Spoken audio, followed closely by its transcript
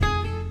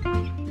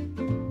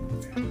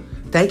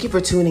Thank you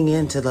for tuning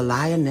in to the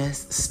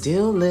Lioness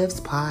Still Lives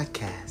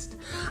podcast.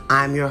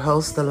 I'm your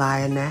host, the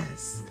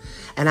Lioness,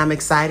 and I'm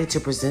excited to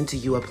present to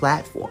you a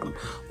platform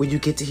where you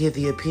get to hear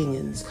the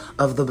opinions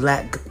of the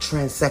Black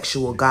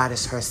transsexual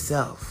goddess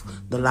herself,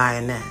 the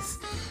Lioness,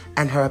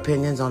 and her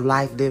opinions on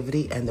life,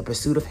 liberty, and the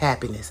pursuit of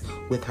happiness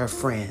with her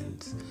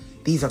friends.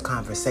 These are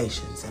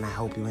conversations, and I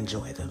hope you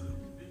enjoy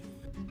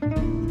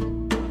them.